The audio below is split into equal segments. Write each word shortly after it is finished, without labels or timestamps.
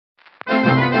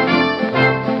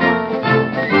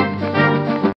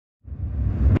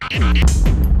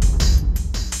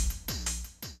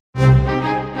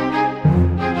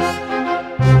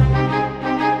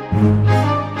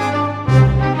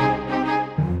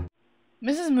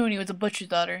Mrs. Mooney was a butcher's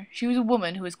daughter. She was a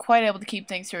woman who was quite able to keep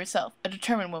things to herself, a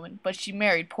determined woman, but she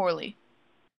married poorly.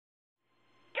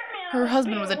 Her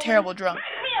husband was a terrible drunk. Make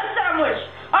me a sandwich!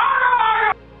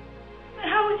 Oh!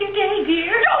 How was your day,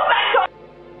 dear? Don't make up!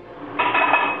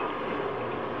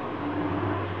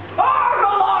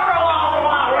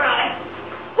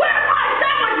 Where's my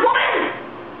sandwich, woman?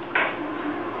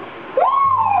 Woo!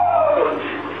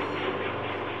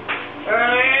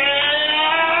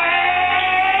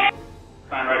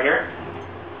 Sign right here.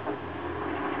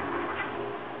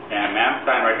 Yeah, ma'am,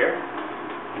 sign right here.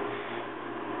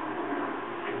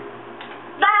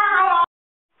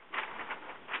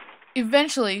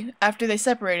 Eventually, after they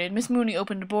separated, Miss Mooney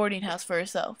opened a boarding house for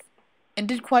herself, and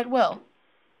did quite well.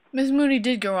 Miss Mooney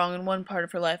did go wrong in one part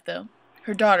of her life, though.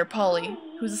 Her daughter, Polly,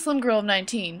 who was a slim girl of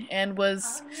 19, and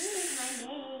was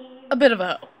a bit of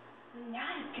a hoe.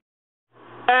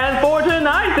 And for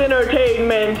tonight's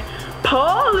entertainment,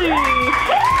 Polly!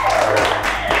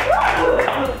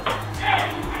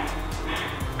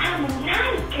 I'm a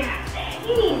nice girl.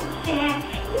 You need a chance.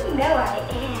 You know I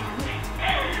am.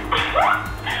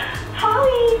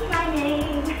 Polly's my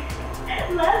name.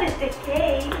 Love is the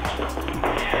case.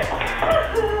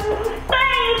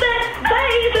 Baby,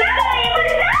 baby,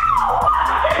 baby, no!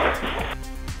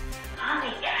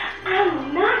 Polly, I'm a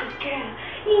nice girl.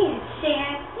 You need a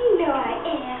chance. You know I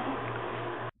am.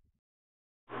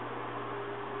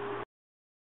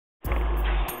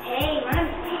 Hey,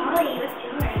 mine's Polly. What's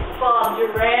yours? Bob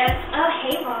Durant. Oh,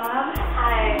 hey, Bob.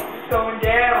 Hi. It's going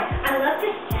down. I love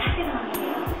this jacket on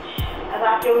you. I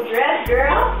like your dress,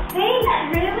 girl. Oh, thanks.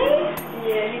 Really?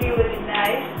 Yeah, you be looking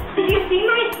nice. Did you see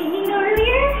my singing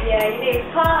earlier? Yeah, your name's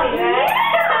Polly, right?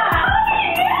 Yeah!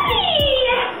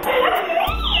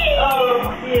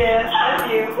 Oh, yeah, that's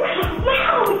you.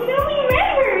 Wow, you know we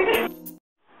remembered.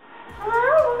 Hello,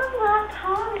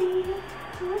 Polly.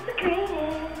 Who's the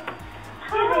greatest?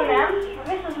 Excuse me, ma'am.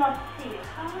 Mrs. wants to see you.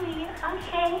 Polly,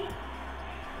 okay.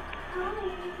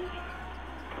 Polly.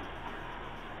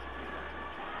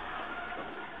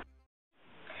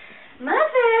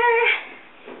 Mother!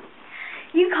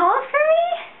 You called for me?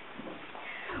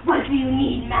 What do you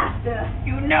need, Master?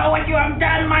 You know what you have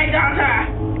done, my daughter.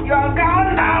 You have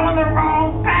gone down the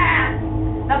wrong path.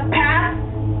 The path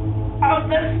of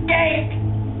the snake.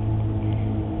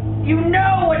 You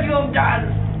know what you have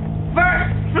done.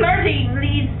 First, flirting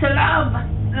leads to love.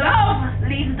 Love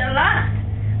leads to lust.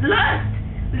 Lust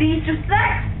leads to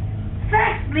sex.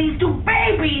 Sex leads to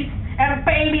babies. And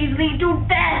babies lead to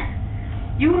death.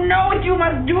 You know what you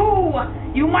must do.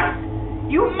 You must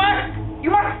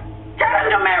tell him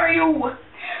to marry you.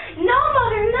 No,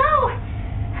 Mother, no.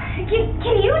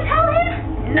 Can you tell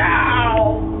him?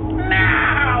 Now,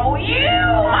 you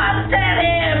must tell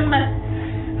him.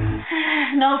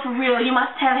 No, for real, you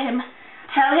must tell him.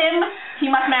 Tell him he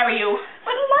must marry you.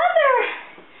 But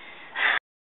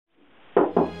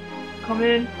Mother. Come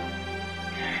in.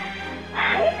 I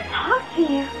need to talk to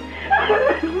you.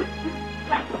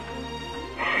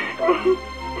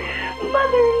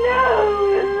 Mother, no.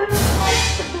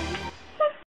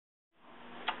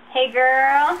 Hey,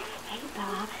 girl. Hey,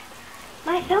 Bob.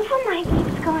 My cell phone light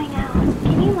keeps going out.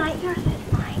 Can you light yours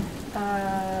with mine?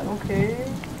 Okay.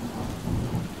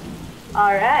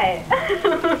 All right.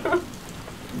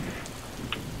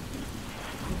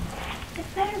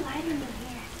 It's better lighting in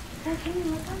here. So can you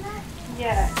look on that?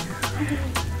 Yeah. I'm gonna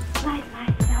light my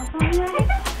cell phone light.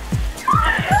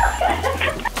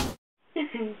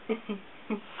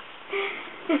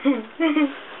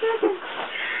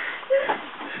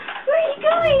 Where are you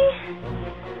going?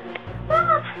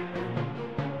 Bob!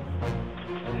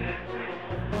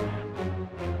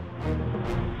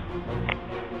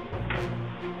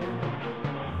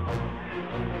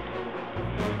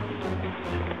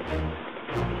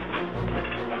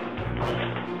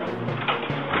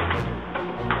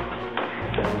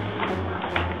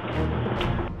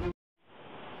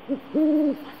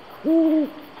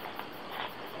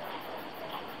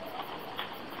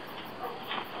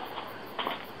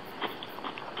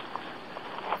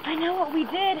 I know what we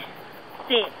did.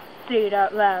 Say it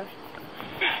out loud.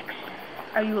 Sex.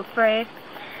 Are you afraid?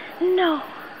 No.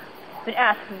 Then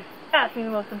ask me the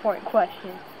most important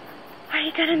question. Are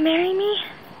you gonna marry me?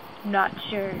 Not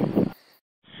sure.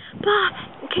 Bob,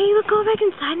 can you go back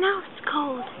inside now? It's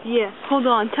cold. Yeah, hold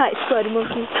on tight, sweaty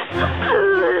monkey.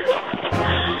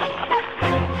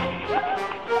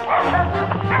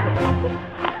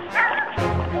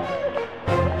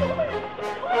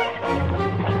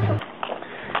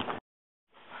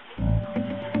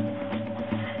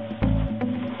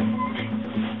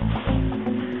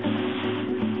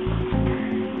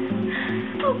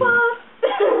 Oh, Bob.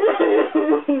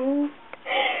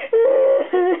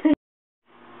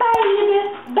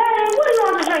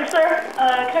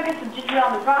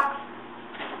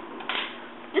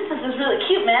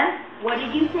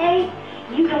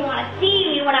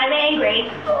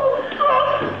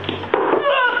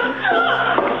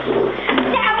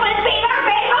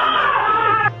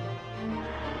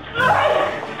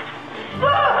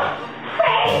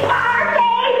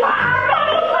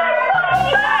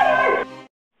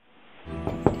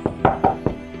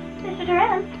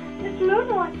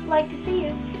 like to see